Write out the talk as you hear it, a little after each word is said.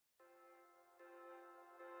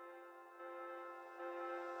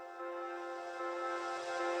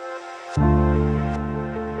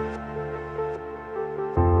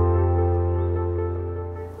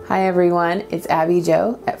Hi everyone, it's Abby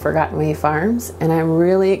Jo at Forgotten Way Farms, and I'm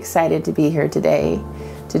really excited to be here today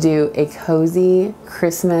to do a cozy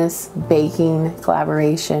Christmas baking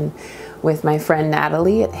collaboration with my friend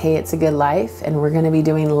Natalie at Hey It's a Good Life, and we're going to be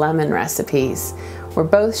doing lemon recipes. We're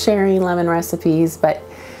both sharing lemon recipes, but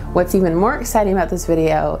what's even more exciting about this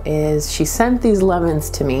video is she sent these lemons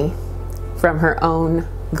to me from her own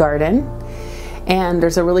garden, and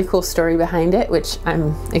there's a really cool story behind it which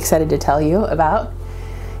I'm excited to tell you about.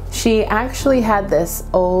 She actually had this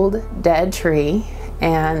old dead tree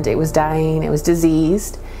and it was dying, it was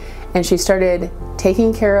diseased, and she started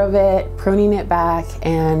taking care of it, pruning it back,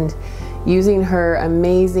 and using her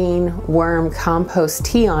amazing worm compost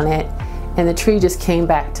tea on it, and the tree just came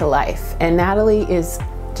back to life. And Natalie is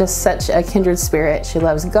just such a kindred spirit. She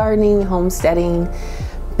loves gardening, homesteading,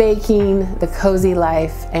 baking, the cozy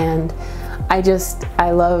life, and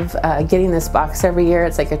I love getting this box every year.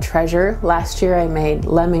 It's like a treasure. Last year I made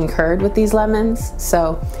lemon curd with these lemons.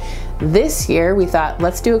 So this year we thought,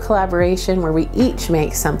 let's do a collaboration where we each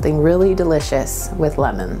make something really delicious with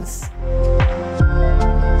lemons.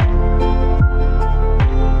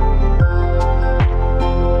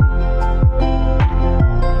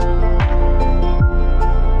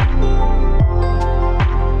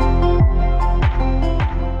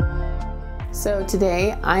 So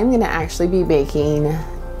today I'm going to actually be baking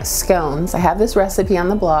scones. I have this recipe on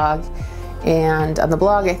the blog, and on the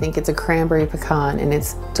blog I think it's a cranberry pecan and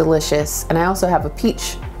it's delicious, and I also have a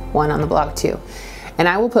peach one on the blog too, and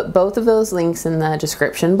I will put both of those links in the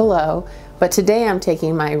description below. But today I'm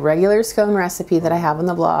taking my regular scone recipe that I have on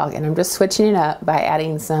the blog and I'm just switching it up by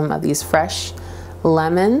adding some of these fresh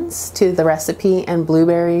lemons to the recipe and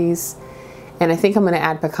blueberries. And I think I'm going to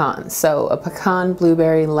add pecans. So a pecan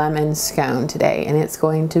blueberry lemon scone today, and it's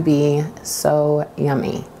going to be so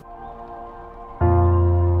yummy.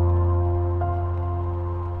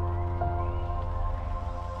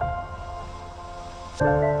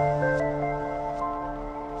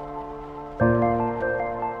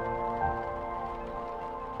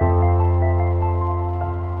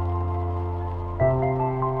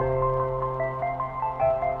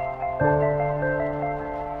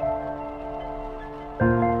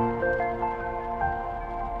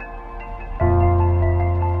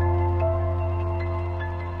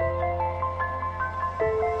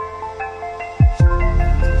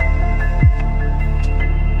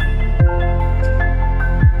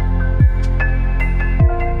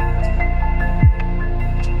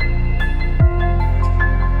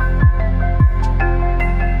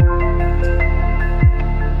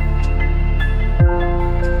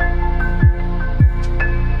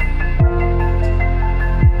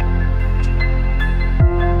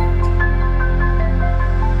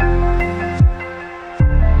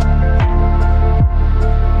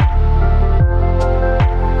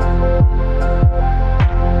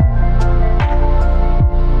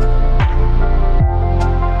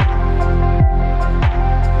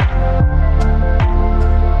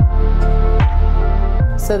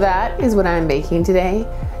 So that is what I'm baking today,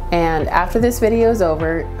 and after this video is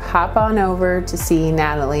over, hop on over to see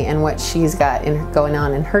Natalie and what she's got going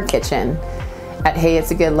on in her kitchen at Hey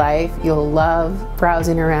It's a Good Life. You'll love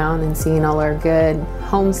browsing around and seeing all our good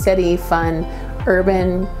homesteady, fun,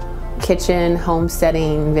 urban kitchen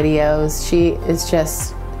homesteading videos. She is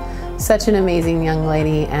just such an amazing young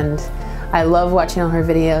lady, and I love watching all her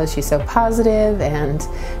videos. She's so positive and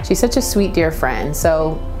she's such a sweet, dear friend.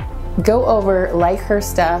 So go over, like her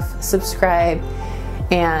stuff, subscribe,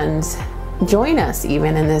 and join us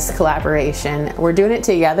even in this collaboration. We're doing it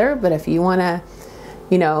together, but if you want to,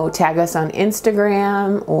 tag us on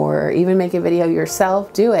Instagram or even make a video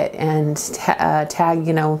yourself, do it, and tag,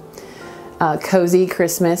 cozy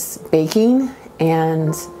Christmas baking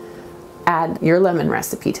and add your lemon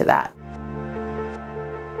recipe to that.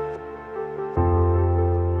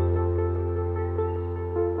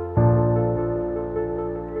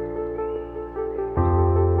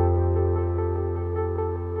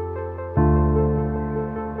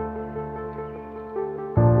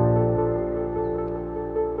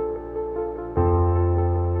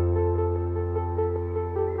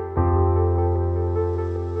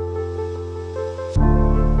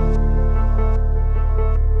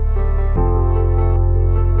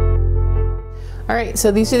 Alright,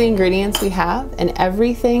 so these are the ingredients we have, and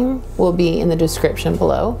everything will be in the description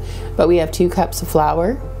below. But we have 2 cups of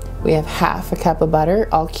flour, we have half a cup of butter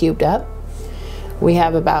all cubed up, we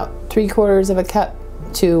have about 3/4 of a cup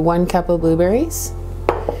to 1 cup of blueberries,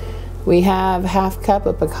 we have half cup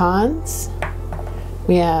of pecans,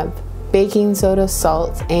 we have baking soda,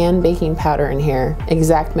 salt, and baking powder in here.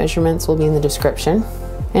 Exact measurements will be in the description.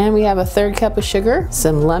 And we have a 1/3 cup of sugar,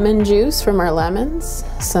 some lemon juice from our lemons,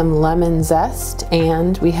 some lemon zest,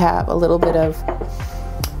 and we have a little bit of,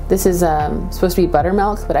 this is supposed to be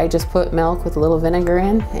buttermilk, but I just put milk with a little vinegar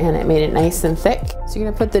in and it made it nice and thick. So you're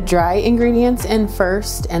gonna put the dry ingredients in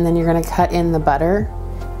first, and then you're gonna cut in the butter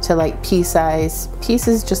to like pea-size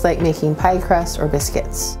pieces, just like making pie crust or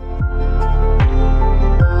biscuits.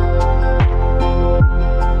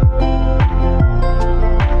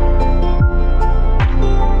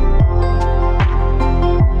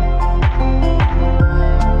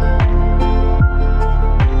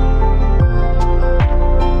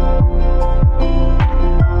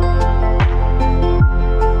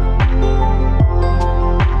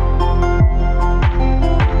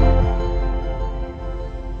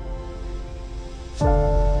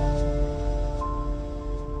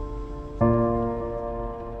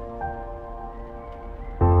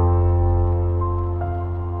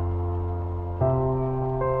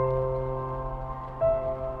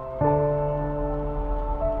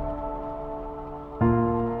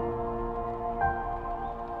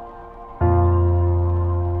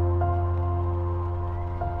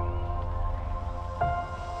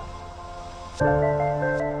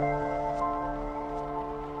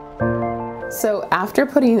 So after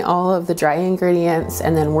putting all of the dry ingredients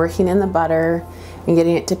and then working in the butter and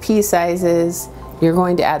getting it to pea sizes, you're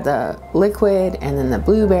going to add the liquid and then the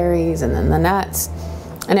blueberries and then the nuts.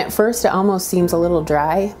 And at first it almost seems a little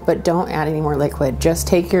dry, but don't add any more liquid. Just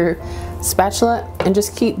take your spatula and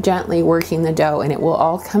just keep gently working the dough, and it will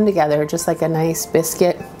all come together just like a nice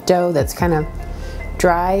biscuit dough that's kind of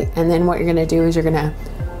dry. And then what you're gonna do is you're gonna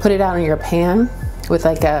put it out in your pan with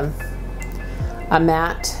like a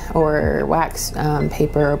mat or wax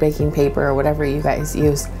paper or baking paper or whatever you guys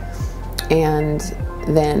use, and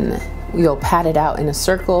then you'll pat it out in a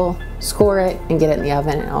circle, score it, and get it in the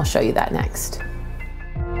oven, and I'll show you that next.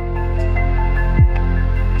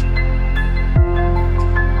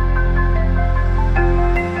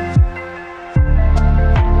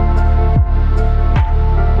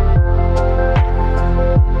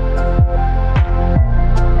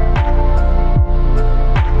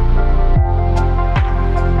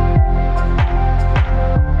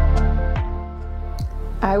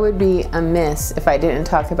 I would be amiss if I didn't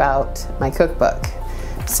talk about my cookbook.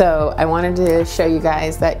 So I wanted to show you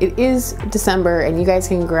guys that it is December and you guys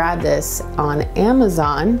can grab this on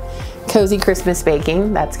Amazon. Cozy Christmas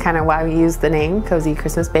Baking, that's kind of why we use the name Cozy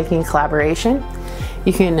Christmas Baking Collaboration.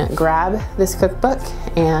 You can grab this cookbook,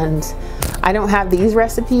 and I don't have these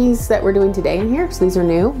recipes that we're doing today in here, so these are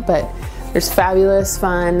new, but there's fabulous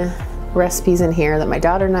fun recipes in here that my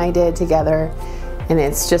daughter and I did together. And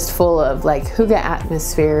it's just full of like Hygge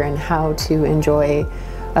atmosphere and how to enjoy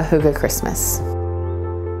a Hygge Christmas.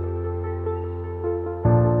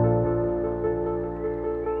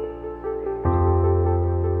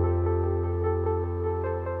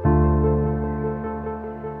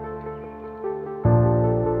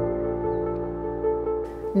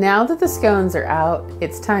 Now that the scones are out,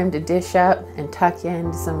 it's time to dish up and tuck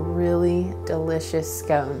in some really delicious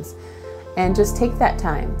scones. And just take that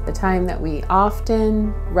time, the time that we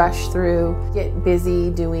often rush through, get busy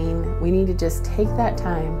doing. We need to just take that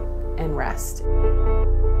time and rest.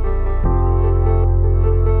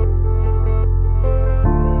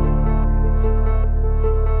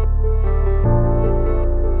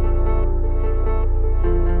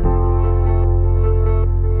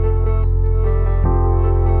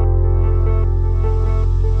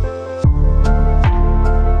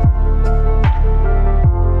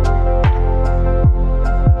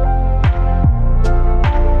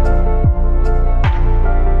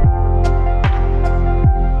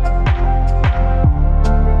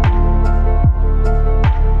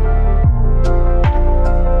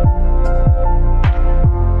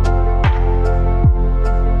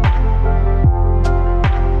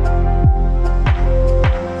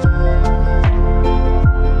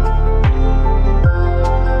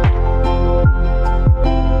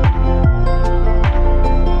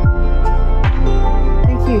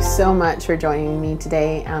 So much for joining me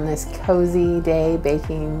today on this cozy day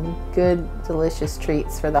baking good delicious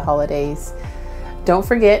treats for the holidays. Don't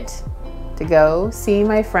forget to go see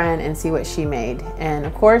my friend and see what she made, and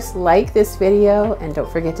of course like this video and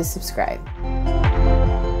don't forget to subscribe.